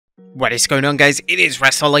What is going on, guys? It is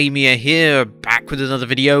Wrestlelamia here, back with another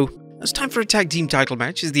video. It's time for a tag team title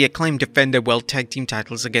match as the Acclaimed defend their world tag team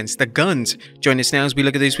titles against the Guns. Join us now as we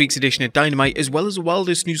look at this week's edition of Dynamite, as well as the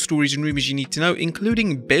wildest news stories and rumors you need to know,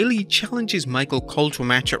 including Bayley challenges Michael Cole to a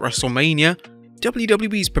match at WrestleMania,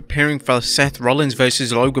 WWE is preparing for Seth Rollins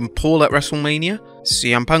vs Logan Paul at WrestleMania,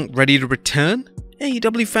 CM Punk ready to return,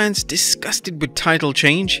 AEW fans disgusted with title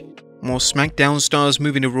change, more SmackDown stars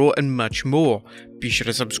moving to Raw, and much more. Be sure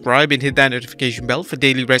to subscribe and hit that notification bell for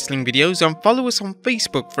daily wrestling videos, and follow us on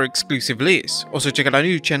Facebook for exclusive lists. Also check out our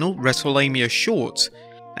new channel, Wrestlelamia Shorts.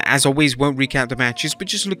 As always, won't recap the matches, but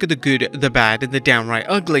just look at the good, the bad, and the downright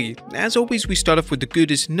ugly. As always, we start off with the good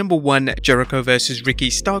as number 1, Jericho vs Ricky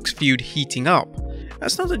Starks feud heating up.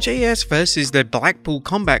 That's not the JS versus the Blackpool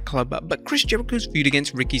Combat Club, but Chris Jericho's feud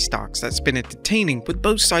against Ricky Starks that's been entertaining, with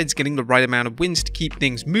both sides getting the right amount of wins to keep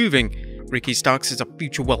things moving. Ricky Starks is a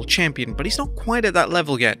future world champion, but he's not quite at that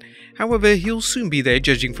level yet. However, he'll soon be there,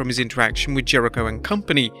 judging from his interaction with Jericho and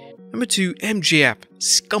company. Number 2, MJF,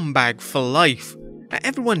 scumbag for life. Now,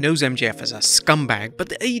 everyone knows MJF as a scumbag, but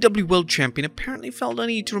the AEW World Champion apparently felt the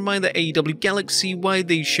need to remind the AEW Galaxy why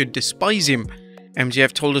they should despise him.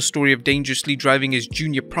 MJF told a story of dangerously driving his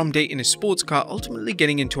junior prom date in a sports car, ultimately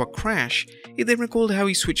getting into a crash. He then recalled how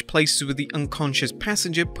he switched places with the unconscious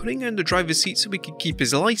passenger, putting her in the driver's seat so he could keep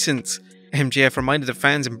his license. MJF reminded the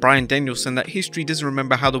fans and Bryan Danielson that history doesn't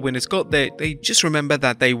remember how the winners got there, they just remember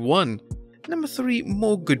that they won. Number 3,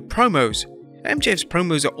 more good promos. MJF's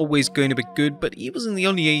promos are always going to be good, but he wasn't the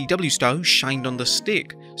only AEW star who shined on the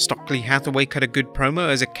stick. Stockley Hathaway cut a good promo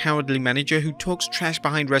as a cowardly manager who talks trash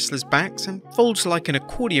behind wrestlers' backs and folds like an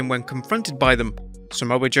accordion when confronted by them.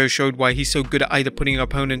 Samoa Joe showed why he's so good at either putting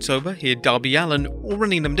opponents over, here Darby Allin, or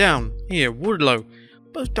running them down, here Wardlow.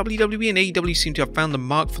 Both WWE and AEW seem to have found the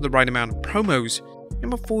mark for the right amount of promos.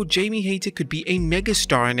 Number 4, Jamie Hayter could be a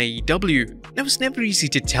megastar in AEW. Now, it's never easy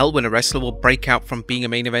to tell when a wrestler will break out from being a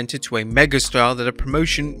main eventer to a megastar that a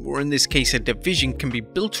promotion, or in this case a division, can be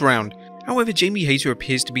built around. However, Jamie Hayter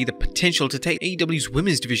appears to be the potential to take AEW's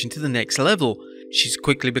women's division to the next level. She's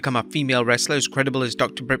quickly become a female wrestler as credible as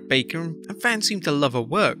Dr. Britt Baker, and fans seem to love her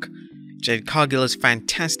work. Jade Cargill is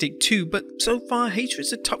fantastic too, but so far Hayter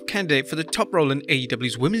is a top candidate for the top role in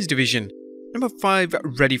AEW's women's division. Number 5,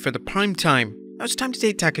 ready for the prime time. Now it's time to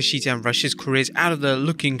take Takeshita and Rush's careers out of the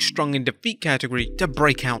looking strong in defeat category to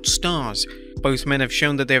breakout stars. Both men have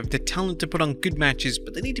shown that they have the talent to put on good matches,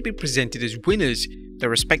 but they need to be presented as winners. Their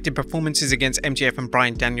respective performances against MJF and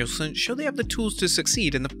Bryan Danielson show they have the tools to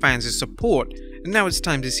succeed and the fans' support. And now it's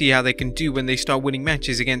time to see how they can do when they start winning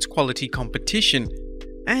matches against quality competition.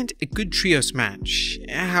 And a good trios match.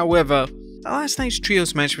 However, last night's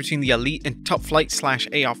trios match between the Elite and Top Flight /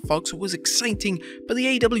 AR Fox was exciting, but the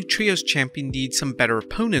AEW Trios champion needs some better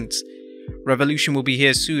opponents. Revolution will be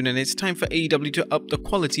here soon, and it's time for AEW to up the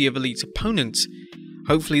quality of Elite's opponents.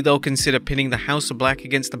 Hopefully they'll consider pinning the House of Black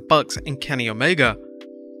against the Bucks and Kenny Omega.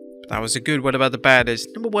 But that was a good. What about the bad? As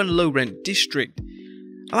number 1, Low Rent District.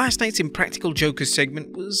 Last night's Impractical Jokers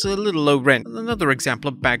segment was a little low rent, another example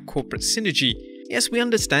of bad corporate synergy. Yes, we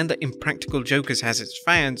understand that Impractical Jokers has its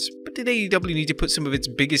fans, but did AEW need to put some of its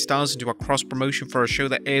biggest stars into a cross-promotion for a show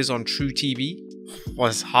that airs on True TV?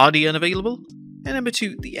 Was Hardy unavailable? And number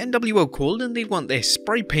 2, the NWO called and they want their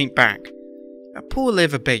spray paint back. Poor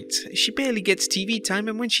Leva Bates. She barely gets TV time,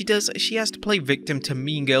 and when she does, she has to play victim to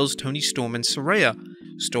Mean Girls Tony Storm and Saraya.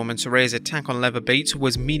 Storm and Saraya's attack on Leva Bates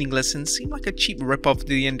was meaningless and seemed like a cheap rip-off of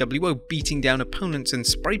the NWO beating down opponents and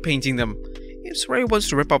spray painting them. If Saraya wants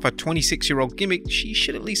to rip off a 26-year-old gimmick, she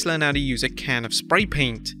should at least learn how to use a can of spray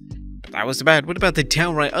paint. But that was the bad. What about the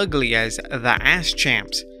downright ugly as the Ass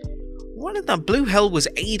Champs? What in the blue hell was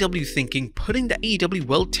AEW thinking putting the AEW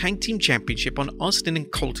World Tag Team Championship on Austin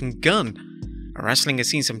and Colton Gunn? Wrestling has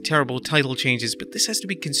seen some terrible title changes, but this has to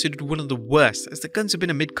be considered one of the worst, as the Guns have been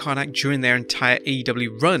a mid-card act during their entire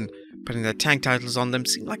AEW run. Putting the tag titles on them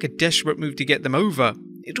seemed like a desperate move to get them over.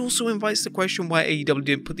 It also invites the question why AEW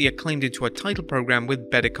didn't put the Acclaimed into a title program with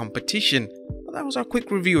better competition. Well, that was our quick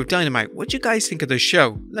review of Dynamite. What do you guys think of the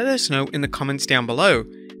show? Let us know in the comments down below.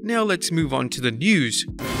 Now let's move on to the news.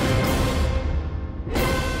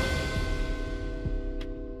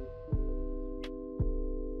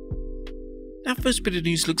 Our first bit of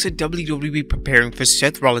news looks at WWE preparing for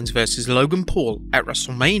Seth Rollins vs Logan Paul at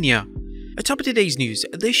WrestleMania. Atop of today's news,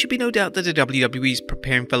 there should be no doubt that the WWE is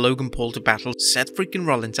preparing for Logan Paul to battle Seth freaking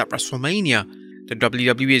Rollins at WrestleMania. The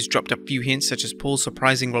WWE has dropped a few hints, such as Paul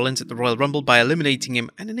surprising Rollins at the Royal Rumble by eliminating him,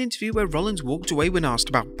 and an interview where Rollins walked away when asked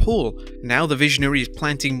about Paul. Now the Visionary is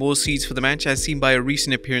planting more seeds for the match, as seen by a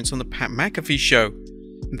recent appearance on the Pat McAfee show.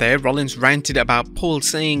 There, Rollins ranted about Paul,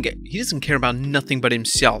 saying he doesn't care about nothing but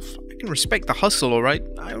himself. I can respect the hustle, alright?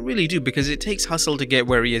 I really do, because it takes hustle to get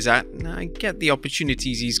where he is at, and I get the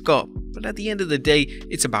opportunities he's got. But at the end of the day,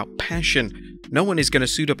 it's about passion. No one is going to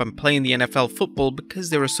suit up and play in the NFL football because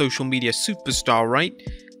they're a social media superstar, right?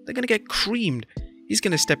 They're going to get creamed. He's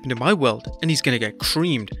going to step into my world, and he's going to get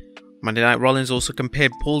creamed. Monday Night Rollins also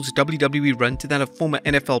compared Paul's WWE run to that of former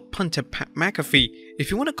NFL punter Pat McAfee. If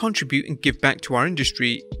you want to contribute and give back to our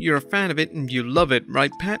industry, you're a fan of it and you love it,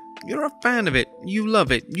 right Pat? You're a fan of it, you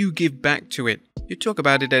love it, you give back to it. You talk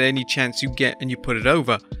about it at any chance you get and you put it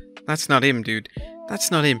over. That's not him, dude. That's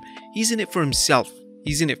not him. He's in it for himself.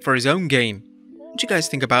 He's in it for his own gain. What do you guys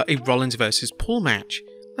think about a Rollins vs Paul match?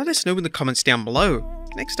 Let us know in the comments down below.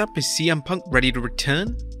 Next up, is CM Punk ready to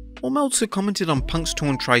return? Meltzer commented on Punk's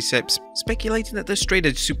torn triceps, speculating that the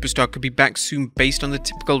straight-edge superstar could be back soon based on the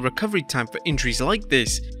typical recovery time for injuries like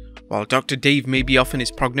this. While Dr. Dave may be off in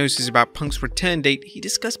his prognosis about Punk's return date, he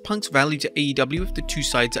discussed Punk's value to AEW if the two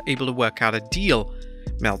sides are able to work out a deal.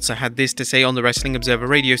 Meltzer had this to say on the Wrestling Observer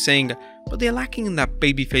Radio, saying, "But they're lacking in that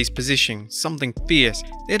babyface position, something fierce.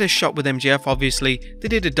 They had a shot with MJF, obviously. They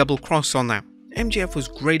did a double cross on that. MJF was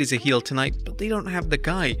great as a heel tonight, but they don't have the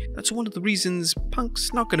guy. That's one of the reasons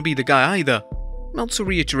Punk's not going to be the guy either." Meltzer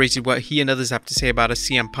reiterated what he and others have to say about a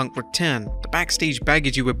CM Punk return, the backstage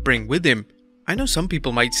baggage he would bring with him. I know some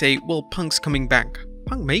people might say, well, Punk's coming back.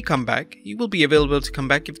 Punk may come back. He will be available to come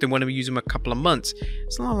back if they want to use him a couple of months.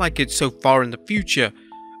 It's not like it's so far in the future.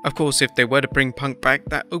 Of course, if they were to bring Punk back,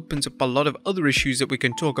 that opens up a lot of other issues that we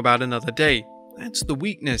can talk about another day. That's the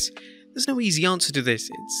weakness. There's no easy answer to this.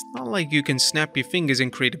 It's not like you can snap your fingers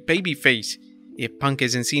and create a babyface. If Punk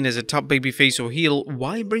isn't seen as a top babyface or heel,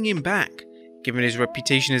 why bring him back? Given his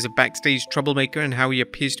reputation as a backstage troublemaker and how he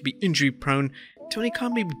appears to be injury prone, Tony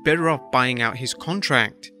Khan may be better off buying out his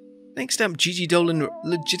contract. Next up, Gigi Dolin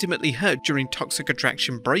legitimately hurt during Toxic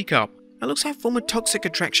Attraction breakup. It looks like former Toxic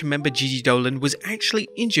Attraction member Gigi Dolin was actually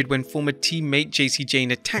injured when former teammate JC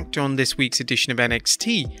Jane attacked her on this week's edition of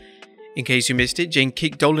NXT. In case you missed it, Jane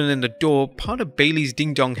kicked Dolin in the door, part of Bayley's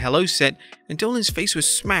Ding Dong Hello set, and Dolin's face was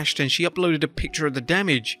smashed and she uploaded a picture of the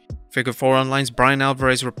damage. Figure 4 Online's Brian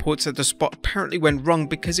Alvarez reports that the spot apparently went wrong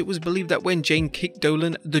because it was believed that when Jane kicked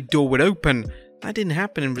Dolin, the door would open. That didn't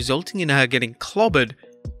happen, and resulting in her getting clobbered.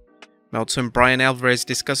 Meltzer and Brian Alvarez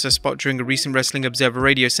discussed the spot during a recent Wrestling Observer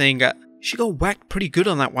Radio, saying she got whacked pretty good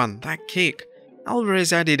on that one, that kick.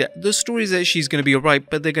 Alvarez added, the story is that she's going to be alright,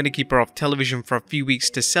 but they're going to keep her off television for a few weeks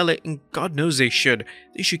to sell it, and God knows they should.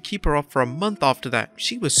 They should keep her off for a month after that.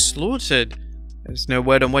 She was slaughtered. There's no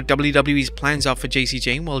word on what WWE's plans are for JC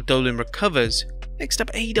Jane while Dolin recovers. Next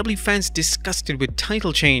up, AEW fans disgusted with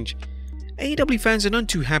title change. AEW fans are not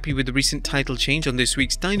too happy with the recent title change on this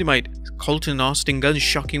week's Dynamite. Colton and Austin Gunn's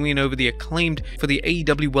shocking win over the Acclaimed for the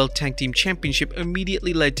AEW World Tag Team Championship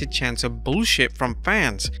immediately led to chants of bullshit from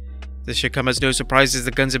fans. This should come as no surprise, as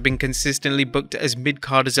the Guns have been consistently booked as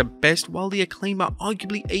mid-carders at best, while the Acclaim are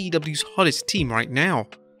arguably AEW's hottest team right now.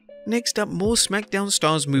 Next up, more SmackDown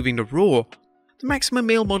stars moving to Raw. The Maximum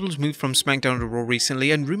Male models moved from SmackDown to Raw recently,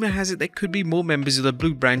 and rumour has it there could be more members of the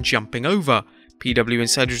Blue brand jumping over. PW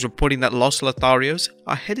Insiders reporting that Los Lotharios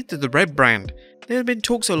are headed to the Red brand. There have been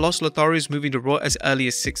talks of Los Lotharios moving to Raw as early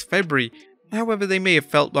as 6 February. However, they may have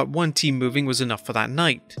felt that one team moving was enough for that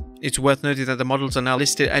night. It's worth noting that the models are now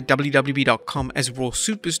listed at WWE.com as Raw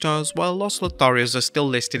Superstars, while Los Lotharios are still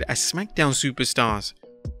listed as SmackDown Superstars.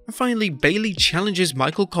 And finally, Bayley challenges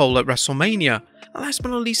Michael Cole at WrestleMania. Last but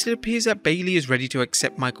not least, it appears that Bayley is ready to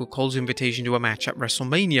accept Michael Cole's invitation to a match at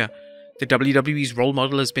WrestleMania. The WWE's role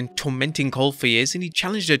model has been tormenting Cole for years, and he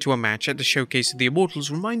challenged her to a match at the Showcase of the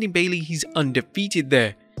Immortals, reminding Bayley he's undefeated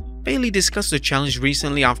there. Bayley discussed the challenge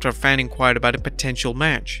recently after a fan inquired about a potential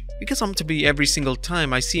match. He gets on to me every single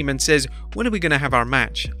time I see him and says, when are we gonna have our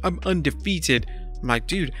match? I'm undefeated. I'm like,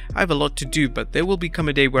 dude, I have a lot to do, but there will become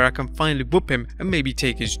a day where I can finally whoop him and maybe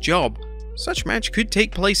take his job. Such match could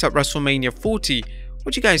take place at WrestleMania 40.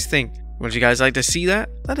 What do you guys think? Would you guys like to see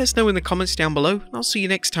that? Let us know in the comments down below, and I'll see you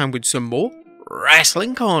next time with some more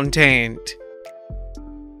wrestling content.